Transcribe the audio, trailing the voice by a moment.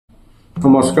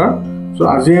নমস্কাৰ সো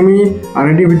আজি আমি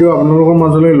আনএটি ভিডিও আপোনালোকৰ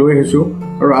মাজলৈ লৈ আহিছো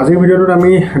আৰু আজি ভিডিওটোত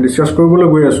আমি ডিসকাস কৰিবলৈ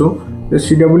গৈ আছো যে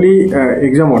CEE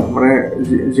এক্সামত মানে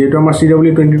যেটো আমাৰ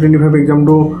CEE-2025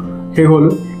 এক্সামটো হে হল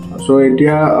সো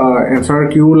এতিয়া এনসাৰ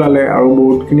কিউ লালে আৰু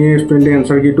বহুতখিনি ষ্টুডেন্টে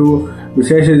এনসাৰ কিটো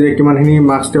বিচাৰিছে যে কিমানখিনি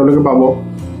মাৰ্কস তেওঁলোকে পাব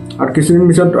আৰু কিছুদিন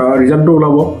পিছত ৰিজাল্টটো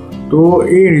ওলাব তো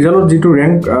এই ৰিজাল্টত যেটো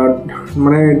ৰেংক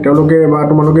মানে তেওঁলোকে বা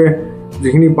তোমালোকে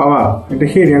যিখিনি পাবা এটা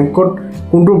সেই ৰেংকত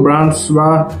কোনটো ব্ৰাঞ্চ বা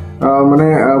মানে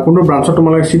কোনটো ব্ৰাঞ্চত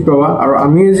তোমালোকে সিট পাবা আৰু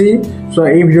আমি যি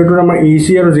এই ভিডিওটোত আমাৰ AEC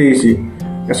আৰু JEC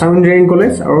Assam ইঞ্জিনিয়াৰিং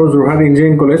কলেজ আৰু যোৰহাট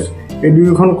ইঞ্জিনিয়াৰিং কলেজ এই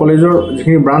দুইখন কলেজৰ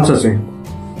যিখিনি ব্ৰাঞ্চ আছে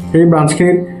সেই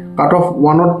ব্ৰাঞ্চখিনিত কাট অফ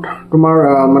 1ত তোমাৰ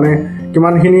মানে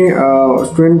কিমানখিনি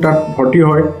ষ্টুডেন্ট তাত ভৰ্তি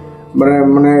হয়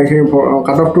মানে সেই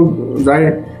কাট অফটো যায়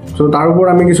সো তাৰ ওপৰত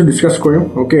আমি কিছু ডিসকাস কৰিম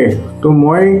ওকে তো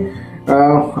মই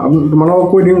তোমালোকক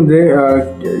কৈ দিম যে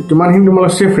কিমানখিনি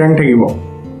তোমালোকৰ সেফ ৰেংক থাকিব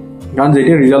কাৰণ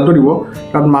যেতিয়া ৰিজাল্টটো দিব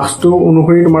তাত মাৰ্কসটো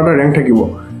অনুসৰি তোমাৰ এটা ৰেংক থাকিব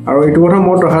আৰু এইটো কথা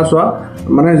মই ৰখা চোৱা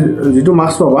মানে যেটো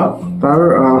মাৰ্কস পাবা তাৰ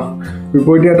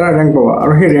বিপৰীতে এটা ৰেংক পাবা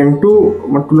আৰু সেই ৰেংকটো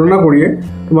তুলনা কৰিয়ে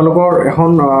তোমালোকৰ এখন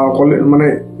কলেজ মানে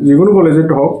যিকোনো কলেজত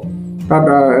হওক তাত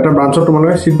এটা ব্ৰাঞ্চত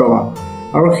তোমালোকে সিট পাবা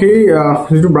আৰু সেই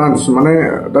যেটো ব্ৰাঞ্চ মানে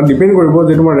তাত ডিপেন্ড কৰিব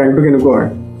যে তোমাৰ ৰেংকটো কেনেকুৱা হয়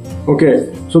ওকে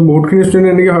সো বহুতখিনি ষ্টুডেন্ট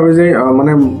এনেকৈ ভাবে যে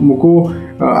মানে মুকু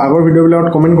আগৰ ভিডিওবিলাকত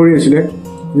কমেন্ট কৰি আছিল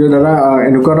যে দাদা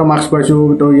এনেকুৱা এটা মাৰ্কস পাইছো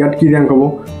তো ইয়াত কি ৰেংক হ'ব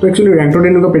তো একচুয়ালি ৰেংকটো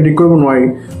এনেকুৱা প্ৰেডিক্ট কৰিব নোৱাৰি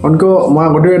অনক মই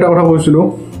আগতে এটা কথা কৈছিলো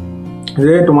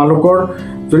যে তোমালোকৰ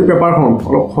যদি পেপাৰখন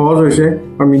অলপ সহজ হৈছে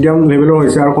বা মিডিয়াম লেভেলৰ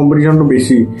হৈছে আৰু কম্পিটিশনটো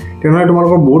বেছি তেনেহলে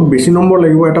তোমালোকৰ বহুত বেছি নম্বৰ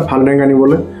লাগিব এটা ভাল ৰেংক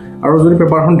আনিবলৈ আৰু যদি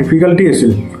পেপাৰখন ডিফিকাল্টি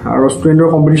আছিল আৰু ষ্টুডেন্টৰ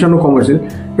কম্পিটিশনটো কম আছিল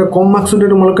তে কম মাৰ্কসতে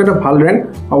তোমালোকে এটা ভাল ৰেংক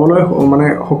পাবলৈ মানে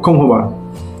সক্ষম হ'বা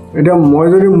এটা মই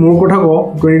যদি মোৰ কথা কও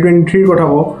 2023 কথা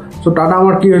কও সো তাত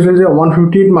আমাৰ কি হৈছিল যে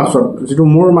 158 মাৰ্কসত যেটো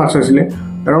মোৰ মাৰ্কস আছিল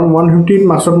এৰাউণ্ড 158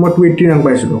 মাৰ্কসত মই 280 ৰেংক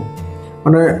পাইছিলো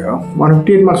মানে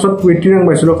 158 মাৰ্কসত 280 ৰেংক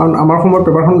পাইছিলো কাৰণ আমাৰ সময়ত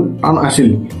পেপাৰখন টান আছিল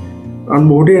কাৰণ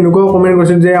বহুতে এনেকুৱা কমেন্ট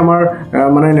কৰিছিল যে আমাৰ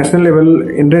মানে নেশনেল লেভেল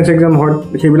এন্ট্ৰেন্স এক্সাম হয়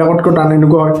সেইবিলাকতকৈ টান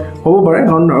এনেকুৱা হয় হ'ব পাৰে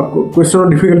কাৰণ কোৱেশ্চনৰ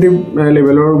ডিফিকাল্টি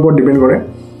লেভেলৰ ওপৰত ডিপেন্ড কৰে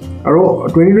আৰু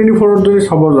 2024 ত যদি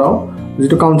চাব যাও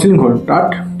যেটো কাউন্সেলিং হ'ল তাত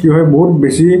কি হয় বহুত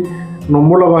বেছি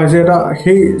নম্বৰ লগা হৈছে এটা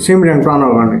সেই সেম ৰেংক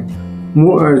আনাৰ কাৰণে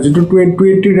যেটো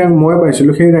 280 ৰেংক মই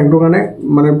পাইছিলো সেই ৰেংকটো কাৰণে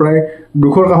মানে প্ৰায়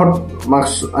 200ৰ কাষত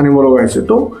মাৰ্কস আনিব লগা হৈছে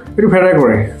তো এটো ভেৰাই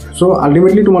কৰে সো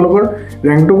আলটিমেটলি তোমালোকৰ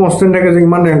ৰেংকটো কনস্ট্যান্ট থাকে যে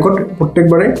ইমান ৰেংকত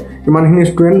প্ৰত্যেকবাৰে ইমানখিনি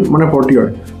ষ্টুডেন্ট মানে ভৰ্তি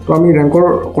হয় তো আমি ৰেংকৰ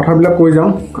কথাবিলাক কৈ যাম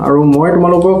আৰু মই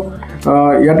তোমালোকক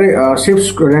ইয়াতে সেফ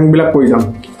ৰেংক বিলাক কৈ যাম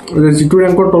যে যেটো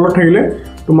ৰেংকৰ তলত থাকিলে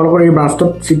তোমালোকৰ এই ব্ৰাঞ্চত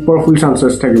সিট পোৱাৰ ফুল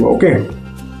চান্সেছ থাকিব ওকে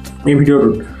এই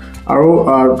ভিডিওটোত আৰু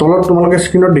তলত তোমালোকে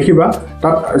স্ক্ৰিনত দেখিবা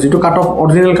তাত যেটো কাট অফ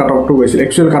অৰিজিনাল কাট অফটো গৈছিল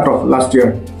actual cut off last year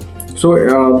so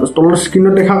তলত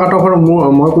স্ক্ৰিনত দেখা কাট অফ আৰু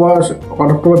মই কোৱা কাট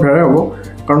অফটো ভেৰাই হ'ব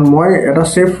কাৰণ মই এটা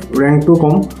সেফ ৰেংকটো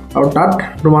কম আৰু তাত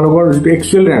তোমালোকৰ যেটো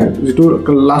একচুয়াল ৰেংক যেটো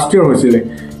লাষ্ট ইয়াৰ হৈছিল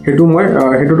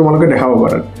হেতু তোমালোকে দেখাব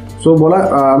পাৰা সো বলা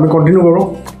আমি কন্টিনিউ কৰো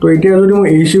তো এতিয়া যদি মই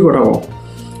AEC কথা কওঁ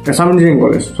Assam ইঞ্জিনিয়াৰিং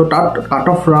কলেজ সো তাত কাট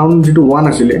অফ ৰাউণ্ড যেটো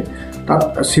 1 আছিল তাত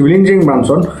সিভিল ইঞ্জিনিয়াৰিং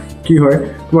ব্ৰাঞ্চত কি হয়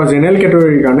তোমাৰ জেনাৰেল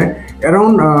ক্যাটাগৰীৰ কাৰণে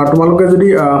এৰাউণ্ড তোমালোকে যদি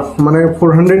মানে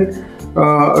 400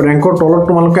 ৰেংকৰ তলত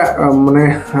তোমালোকে মানে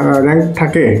ৰেংক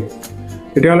থাকে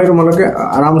তেতিয়াহলে তোমালোকে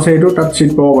আৰামছে এটো তাত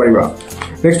সিট পাব পাৰিবা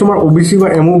নেক্সট তোমাৰ OBC বা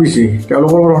MOBC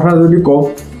তেওঁলোকৰ কথা যদি কও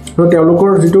তো তেওঁলোকৰ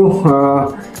যেটো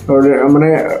মানে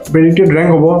প্ৰেডিক্টেড ৰেংক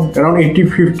হ'ব এৰাউণ্ড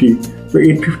 80-50 তো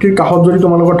 850 ৰ কাষত যদি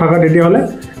তোমালোকৰ থাকা তেতিয়াহলে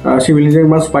সিভিল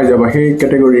ইঞ্জিনিয়াৰিং মাৰ্কস পাই যাবা সেই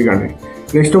ক্যাটাগৰীৰ কাৰণে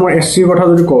নেক্সট তোমাৰ SC কথা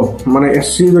যদি কও মানে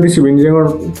SC যদি সিভিল ইঞ্জিনিয়াৰিংৰ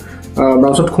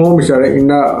ব্ৰাঞ্চত খোম বিচাৰে in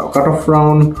the cut off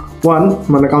round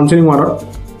 1 মানে কাউন্সেলিং 1ত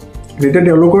যেতিয়া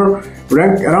তেওঁলোকৰ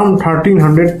ৰেংক এৰাউণ্ড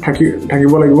 1300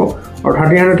 থাকিব লাগিব আৰু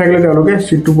 1300 থাকিলে তেওঁলোকে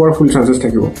সিটটো পোৱাৰ ফুল চান্সেছ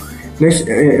থাকিব নেক্সট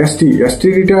ST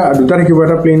এটা দুটা থাকিব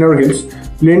এটা প্লেন আৰু হিলছ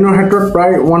প্লেনৰ ক্ষেত্ৰত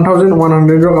প্ৰায়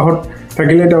 1100ৰ কাষত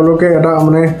থাকিলে তেওঁলোকে এটা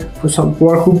মানে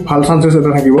পোৱাৰ খুব ভাল চান্সেছ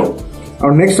এটা থাকিব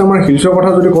আৰু নেক্সট আমাৰ হিলছৰ কথা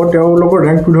যদি কও তেওঁলোকৰ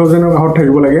ৰেংক 2000ৰ কাষত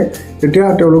থাকিব লাগে তেতিয়া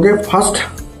তেওঁলোকে ফাৰ্স্ট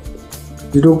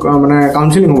যেটো মানে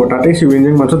কাউন্সেলিং হ'ব তাতে সিভিল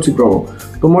ইঞ্জিনিয়াৰিং ব্ৰাঞ্চত সিট পাব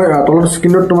তো মই তলত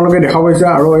স্ক্ৰিনত তোমালোকে দেখা পাইছা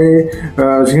আৰু এই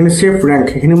যিখিনি সেফ ৰেংক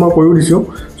সেইখিনি মই কৈও দিছো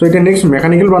সো এটা নেক্সট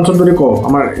মেকানিক্যাল ব্ৰাঞ্চত যদি কও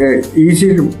আমাৰ AEC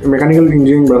মেকানিক্যাল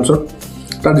ইঞ্জিনিয়াৰিং ব্ৰাঞ্চত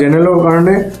তাত জেনাৰেলৰ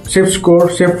কাৰণে safe score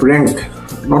safe rank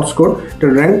not score the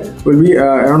rank will be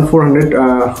around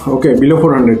 400 okay below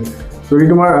 400 so if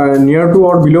you are near to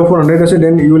or below 400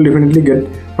 then you will definitely get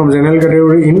from general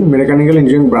category in mechanical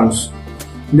engineering branch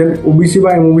then OBC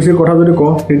by MOBC কথা যদি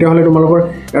কও তেতিয়া হলে তোমালোকৰ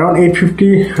around 850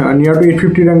 near to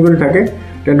 850 rank যদি থাকে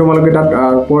then তোমালোকে তাত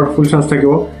পোৱাৰ ফুল চান্স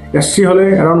থাকিব SC হলে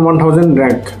around 1000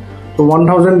 rank so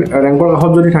 1000 rank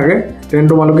কাষত যদি থাকে then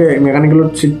তোমালোকে মেকানিক্যালত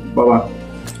সিট পাবা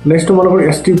নেক্সট তোমালোকৰ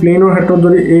ST প্লেনৰ ক্ষেত্ৰত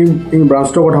যদি এই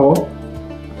ব্ৰাঞ্চটো কথা কও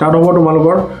তাত হ'ব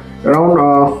তোমালোকৰ এৰাউণ্ড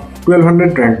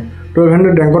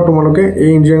 1200 ৰেংকত তোমালোকে এই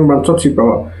ইঞ্জিনিয়াৰিং ব্ৰাঞ্চত চিট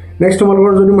পাবা নেক্সট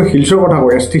তোমালোকৰ যদি মই হিলছৰ কথা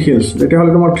কওঁ এছটি হিলছ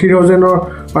তেতিয়াহ'লে তোমাৰ 3000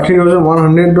 বা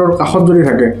 3100 কাষত যদি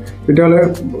থাকে তেতিয়াহ'লে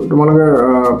তোমালোকে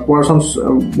পোৱাৰ চান্স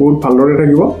বহুত ভালদৰে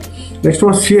থাকিব নেক্সট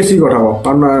তোমাৰ CSE কথা কওঁ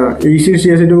কাৰণ AEC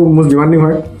CSEটো মোষ্ট ডিমাণ্ডিং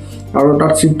হয় আৰু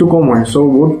তাত চিটটো কম হয় চ'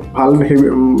 বহুত ভাল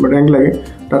ৰেংক লাগে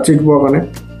তাত চিট পোৱাৰ কাৰণে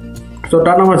চ'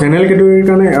 তাত আমাৰ জেনেৰেল কেটেগৰীৰ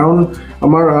কাৰণে এৰাউণ্ড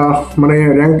আমাৰ মানে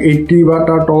ৰেংক 80 বা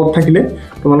তাৰ তলত থাকিলে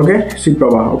তোমালোকে চিট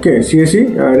পাবা okay CSE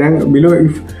rank bill'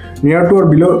 if near to or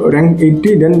below rank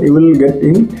 80 then you will get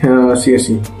in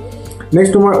CSE next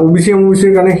tomar OBC MOBC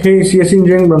kane he CSE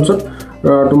engineering branchot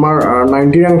tomar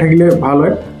 90 rank thakile bhal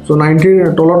hoy so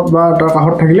 90 tolot ba tar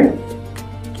kahot thakile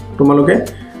tomaloke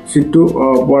seat to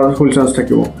por full chance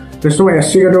thakibo next tomar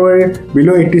SC category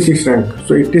below 86 rank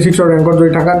so 86 or rank or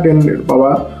jodi thaka then paba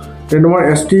then tomar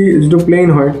ST jitu plain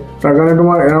hoy tar kane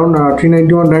tomar around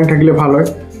 391 rank thakile bhal hoy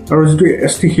aru jitu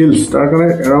ST hills tar kane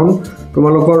around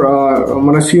তোমালোকৰ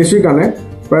মানে CSE কাৰণে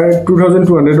প্ৰায়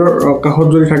 2200 ৰ কাষত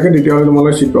যদি থাকে তেতিয়াহ'লে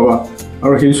তোমালোকে চিট পাবা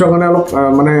আৰু হিলছৰ কাৰণে অলপ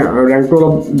মানে ৰেংকটো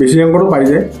অলপ বেছি ৰেংকটো পাই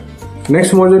যায়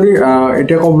নেক্সট মই যদি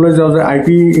এতিয়া ক'বলৈ যাওঁ যে IP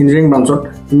engineering ব্ৰাঞ্চত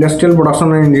industrial production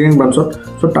and engineering ব্ৰাঞ্চত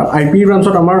so' IP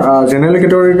ব্ৰাঞ্চত আমাৰ জেনেৰেল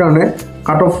কেটেগৰীৰ কাৰণে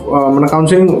কাট অফ মানে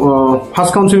কাউন্সেলিং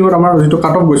ফাৰ্ষ্ট কাউন্সেলিঙত আমাৰ যিটো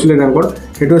কাট অফ গৈছিলে ৰেংকত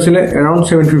সেইটো আছিলে এৰাউণ্ড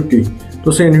 750 তো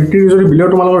 750 যদি বিলো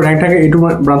তোমালোকৰ ৰেংক থাকে এইটো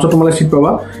ব্ৰাঞ্চত তোমালোকে চিট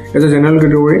পাবা এজ এ জেনেৰেল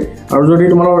কেটেগৰী আৰু যদি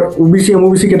তোমালোকৰ OBC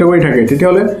MOBC কেটেগৰী থাকে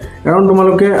তেতিয়াহ'লে এৰাউণ্ড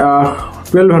তোমালোকে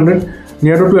 1200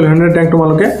 নিয়াৰ টু 1200 ৰেংক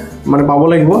তোমালোকে মানে পাব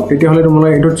লাগিব তেতিয়াহ'লে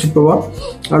তোমালোকে এইটোত চিট পাবা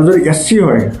আৰু যদি SC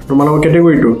হয় তোমালোকৰ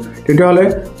কেটেগৰীটো তেতিয়াহ'লে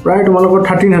প্ৰায় তোমালোকৰ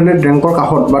 1300 ৰেংকৰ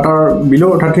কাষত বা তাৰ বিলো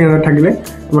 1300 থাকিলে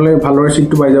তোমালোকে ভালদৰে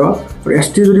চিটটো পাই যাবা আৰু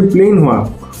ST যদি প্লেইন হোৱা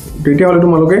তেতিয়াহ'লে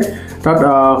তোমালোকে তাত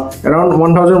এৰাউণ্ড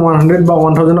 1100 বা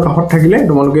 1000 কাষত থাকিলে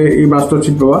তোমালোকে এই ব্ৰাঞ্চত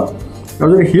চিট পাবা আৰু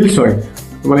যদি হিলছ হয়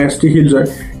মানে ST হিলছ হয়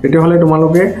তেতিয়াহ'লে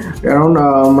তোমালোকে এৰাউণ্ড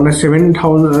মানে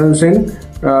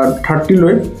 7030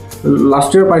 লৈ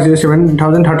লাষ্ট ইয়াৰ পাইছিলে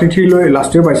 7033 লৈ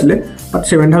লাষ্ট ইয়াৰ পাইছিলে বাট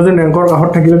 7000 ৰেংকৰ কাষত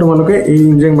থাকিলে তোমালোকে এই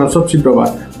ইঞ্জিনিয়াৰিং ব্ৰাঞ্চত চিট পাবা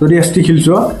যদি ST হিলছ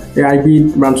হোৱা এই IP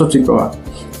ব্ৰাঞ্চত চিট পাবা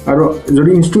আৰু যদি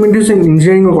ইনষ্ট্ৰুমেণ্টেশ্যন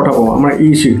ইঞ্জিনিয়াৰিঙৰ কথা কওঁ আমাৰ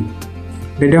AEC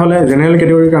তেতিয়াহ'লে জেনেৰেল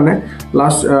কেটেগৰীৰ কাৰণে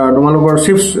লাষ্ট তোমালোকৰ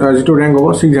চিফ্ট যিটো ৰেংক হ'ব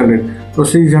 600 তো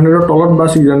 600 ৰ তলত বা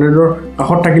 600 ৰ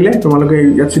কাষত থাকিলে তোমালোকে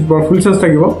ইয়াত চিট পোৱাৰ ফুল চান্স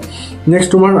থাকিব নেক্সট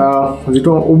তোমাৰ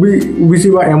যিটো OBC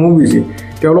বা MOBC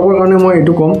তেওঁলোকৰ কাৰণে মই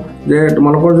এইটো ক'ম যে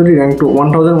তোমালোকৰ যদি ৰেংকটো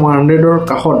 1100 ৰ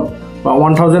কাষত বা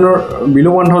 1000 ৰ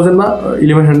বিলো 1000 বা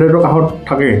 1100 ৰ কাষত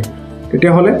থাকে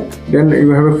তেতিয়াহ'লে then U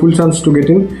have a full chance to get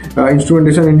in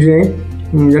ইনষ্ট্ৰুমেণ্টেশ্যন engineering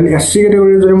যেন SC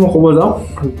কেটেগৰী যদি মই ক'ব যাওঁ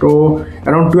তো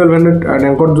এৰাউণ্ড 1200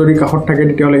 ৰেংকত যদি কাষত থাকে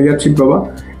তেতিয়াহ'লে ইয়াত চিট পাবা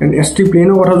এণ্ড ST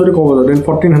প্লেইনৰ কথা যদি ক'ব যাওঁ দেন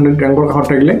 1400 ৰেংকৰ কাষত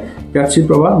থাকিলে ইয়াত চিট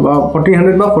পাবা বা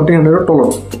 1400 বা 1400 ৰ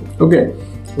তলত অ'কে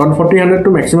কাৰণ 1400 টো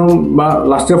মেক্সিমাম বা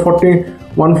লাষ্ট ইয়াৰ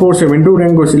 1472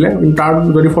 ৰেংক গৈছিলে তাৰ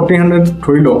যদি 1400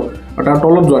 ধৰি লওঁ আৰু তাৰ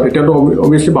তলত যোৱা তেতিয়াতো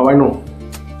অভিয়াছলি পাবাই ন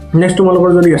নেক্সট তোমালোকৰ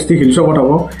যদি ST হিলছৰ কথা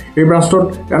কওঁ এই ব্ৰাঞ্চটোত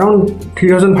এৰাউণ্ড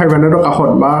 3500 ৰ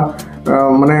কাষত বা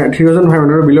মানে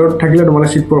 3500 ৰ বিলত থাকিলে তোমালোকে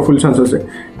চিট পোৱাৰ ফুল চান্স আছে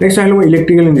নেক্সট আহিলে মই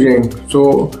ইলেক্ট্ৰিকেল ইঞ্জিনিয়াৰিং চ'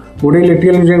 গোটেই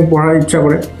ইলেক্ট্ৰিকেল ইঞ্জিনিয়াৰিং পঢ়াৰ ইচ্ছা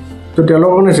কৰে তো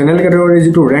তেওঁলোকৰ কাৰণে জেনেৰেল কেটেগৰীৰ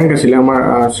যিটো ৰেংক আছিলে আমাৰ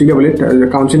CEE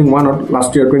কাউন্সেলিং 1ত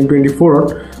লাষ্ট ইয়াৰ 2024ত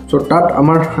চ' তাত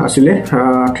আমাৰ আছিলে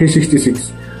 366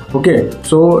 অ'কে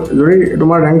চ' যদি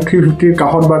তোমাৰ ৰেংক 350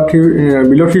 কাষত বা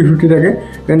বিলো 350 থাকে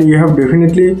then U have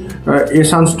definitely A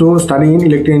chance to study in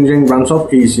electrical engineering branch of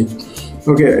AEC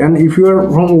okay and if you are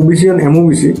from OBC and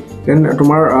MOBC then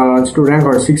tomar to rank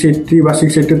or 680 বা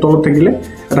 680 তলত থাকিলে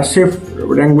এটা সেফ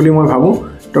rank বুলি মই ভাবো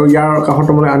তো ইয়াৰ কাষত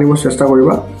মই আনিব চেষ্টা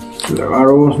কৰিবা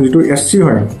আৰু যেটো SC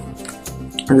হয়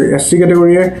SC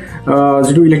কেটেগৰীয়ে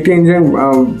যেটো ইলেক্ট্ৰিক ইঞ্জিনিয়াৰিং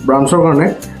ব্ৰাঞ্চৰ কাৰণে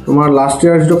তোমাৰ লাষ্ট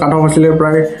ইয়াৰ যেটো কাট অফ আছিল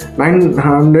প্ৰায়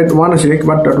 901 আছিল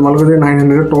বাট তোমালোকে যে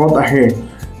 900 তলত আহে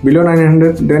below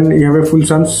 900 then you have a full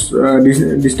chance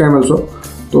this time also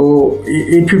so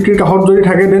 850 কাহত যদি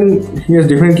থাকে then yes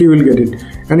definitely will get it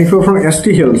and if you are from ST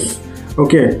hills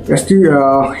okay ST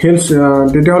hills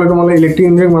তেতিয়াহ'লে তোমালোকে ইলেক্ট্ৰিক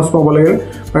ইঞ্জিনিয়াৰিং মাছ পাব লাগে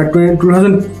প্ৰায়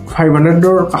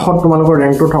 2500 ৰ কাহত তোমালোকৰ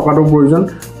ৰেংকটো থকাটো প্ৰয়োজন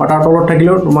বা তাৰ তলত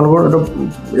থাকিলেও তোমালোকৰ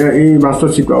এই ব্ৰাঞ্চত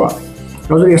চিট পাবা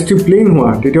আৰু যদি ST প্লেইন হোৱা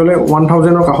তেতিয়াহ'লে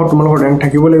 1000 ৰ কাহত তোমালোকৰ ৰেংক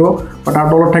থাকিব লাগিব বা তাৰ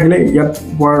তলত থাকিলে ইয়াত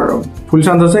পোৱাৰ ফুল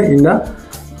চান্স আছে in the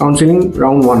counselling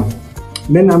round 1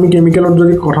 then আমি কেমিকেলত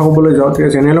যদি কথা ক'বলৈ যাওঁ তেতিয়া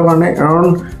জেনেৰেলৰ কাৰণে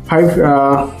এৰাউণ্ড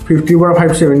 550 পৰা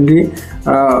 570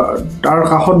 তাৰ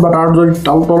কাষত বা তাৰ যদি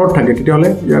তলত থাকে তেতিয়াহ'লে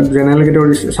ইয়াত জেনেৰেল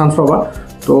কেটেগৰী চান্স পাবা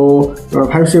তো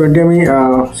 570 আমি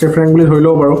সেফ ৰেংক বুলি ধৰি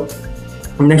ল'ব পাৰোঁ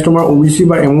নেক্সট তোমাৰ OBC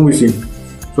বা MOBC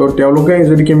তো তেওঁলোকে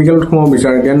যদি কেমিকেলত সোমাব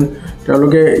বিচাৰে দেন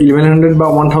তেওঁলোকে 1100 বা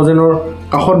 1000 ৰ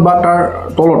কাষত বা তাৰ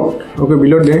তলত ওকে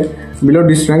বিলো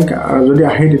দিছ ৰেংক যদি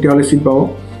আহে তেতিয়াহ'লে চিট পাব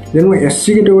যেন মই SC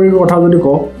কেটেগৰীৰ কথা যদি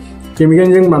কওঁ কেমিকেল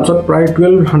ইঞ্জিনিয়াৰিং ব্ৰাঞ্চত প্ৰায়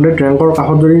 1200 ৰেংকৰ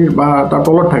কাষত যদি বা তাৰ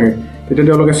তলত থাকে তেতিয়া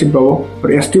তেওঁলোকে সিট পাব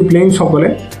আৰু ST প্লেইনছ সকলে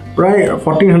প্ৰায়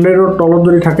 1400ৰ তলত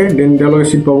যদি থাকে দেন তেওঁলোকে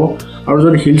সিট পাব আৰু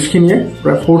যদি হিলছ খিনিয়ে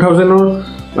প্ৰায় 4000ৰ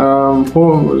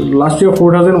লাষ্ট ইয়াৰ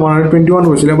 4121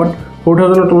 হৈছিলে বাট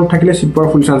 4000ৰ তলত থাকিলে সিট পোৱাৰ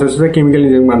ফুল চান্সেছ আছে chemical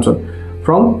engineering ব্ৰাঞ্চত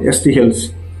from ST hills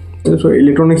so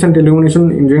electronics and telecommunication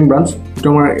engineering branch এইটো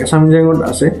আমাৰ এছাম ইঞ্জিনিয়াৰিঙত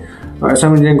আছে এছাম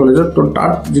ইঞ্জিনিয়াৰিং কলেজত তো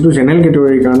তাত যিটো জেনেৰেল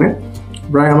কেটেগৰীৰ কাৰণে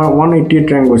প্ৰায় আমাৰ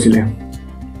 188 ৰেংক গৈছিলে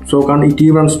সো কাৰণ ইটি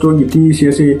ব্ৰাঞ্চটো ইটি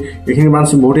CSE এইখিনি ব্ৰাঞ্চ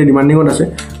বহুতেই ডিমাণ্ডিঙত আছে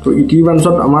তো ইটি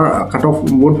ব্ৰাঞ্চত আমাৰ কাট অফ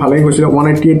বহুত ভালেই গৈছিলে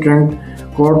 188 ৰেংক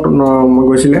court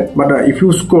গৈছিলে but if you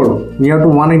score near to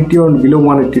 180 or below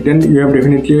 180 then you have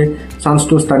definitely chance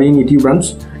to study in ET branch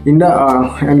in the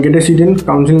and get a seat in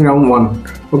counseling round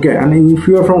 1 okay and if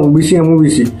you are from OBC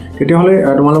MOBC তেতিয়া হলে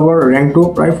তোমালোকৰ rank to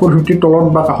প্ৰায় 450 তলত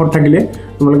বা কাষত থাকিলে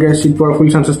তোমালোকে seat পোৱাৰ full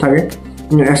chances থাকে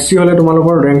SC হলে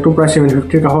তোমালোকৰ rank to প্ৰায়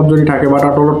 750 কাষত যদি থাকে বা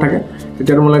তাৰ তলত থাকে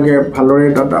তেতিয়া তোমালোকে ভালদৰে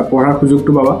তাত পঢ়াৰ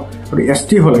সুযোগটো পাবা আৰু ST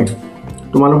হলে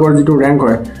তোমালোকৰ যিটো rank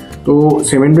হয় তো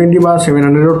 720 বা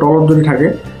 700ৰ তলত যদি থাকে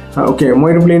ওকে মই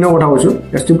এটা প্লেনৰ কথা কৈছো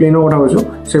ST প্লেনৰ কথা কৈছো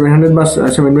 700 বা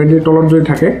 720 তলত যদি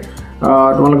থাকে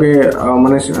তোমালোকে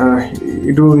মানে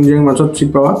ইটো ইঞ্জিনিয়াৰিং ব্ৰাঞ্চত সিট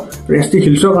পাবা ST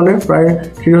হিলছৰ কাৰণে প্ৰায়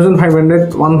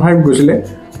 3515 গৈছিলে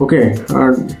ওকে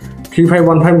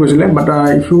 3515 গৈছিলে বাট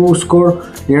ইফ ইউ স্কোৰ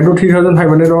নিয়াৰ two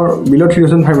 3500 or below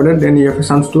 3500 then you have a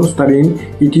chance to study in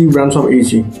ET branch of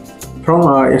AEC from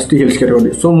ST hills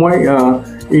category so মই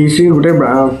AEC গোটে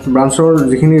ব্ৰাঞ্চৰ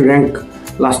যিখিনি ৰেংক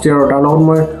লাষ্ট ইয়াৰ তাৰ লগত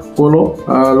মই ক'লো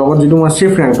লগত যিটো মই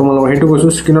সেফ ৰেংক তোমালোক হেতু কৈছো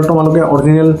স্ক্ৰিনত তোমালোকে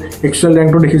অৰিজিনাল এক্সেল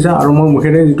ৰেংকটো দেখিছা আৰু মই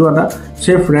মুখেৰে যিটো এটা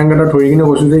সেফ ৰেংক এটা ধৰি কিনে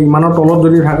কৈছো যে ইমানৰ তলত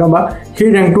যদি থাকা বা সেই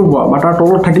ৰেংকটো পোৱা বা তাৰ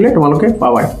তলত থাকিলে তোমালোকে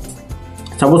পাবাই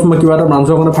সাপোজ মই কিবা এটা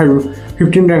ব্ৰাঞ্চৰ কাৰণে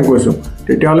 15 ৰেংক কৈছো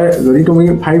তেতিয়াহলে যদি তুমি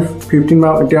 515 বা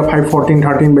এতিয়া 514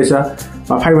 13 পাইছা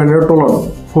বা 500ৰ তলত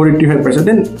 485 পাইছা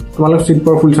দেন তোমালোক সিট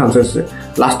পোৱাৰ ফুল চান্সেছ আছে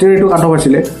লাষ্ট ইয়াৰ এটো কাট অফ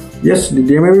হৈছিলে yes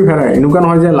DMAB ভেৰাই এনেকুৱা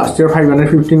নহয় যে লাষ্ট ইয়াৰ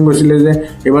 515 গৈছিলে যে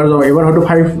এবাৰ হয়তো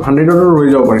 500ৰ ৰৈ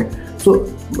যাব পাৰে সো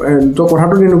তো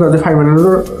কথাটো এনেকুৱা যে 500ৰ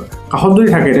কাষত যদি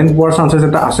থাকে দেন পোৱাৰ চান্সেছ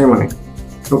এটা আছে মানে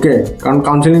ওকে কাৰণ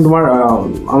কাউন্সেলিং তোমাৰ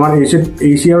আমাৰ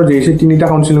AC আৰু JC তিনিটা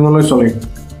কাউন্সেলিংলৈ চলে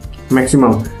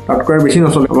ম্যাক্সিমাম তাতকৈ বেছি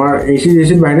নচলে আমাৰ AC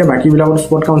JC বাহিৰে বাকি বিলাকত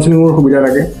স্পট কাউন্সেলিংৰ সুবিধা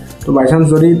থাকে তো বাই চান্স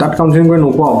যদি তাত কাউন্সেলিং কৰি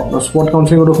নোপাও স্পট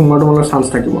কাউন্সেলিংটো সোমাৰ তোমালোকৰ চান্স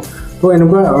থাকিব তো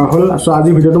এনেকুৱা হল সো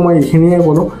আজি ভিডিওটো মই এইখিনিয়ে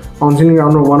ক'লো কাউন্সেলিং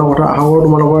ৰাউণ্ড 1 কথা আশা কৰোঁ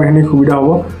তোমালোকৰ এখিনি সুবিধা হ'ব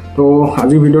তো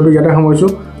আজি ভিডিওটো ইয়াতে সামৰিছো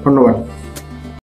ধন্যবাদ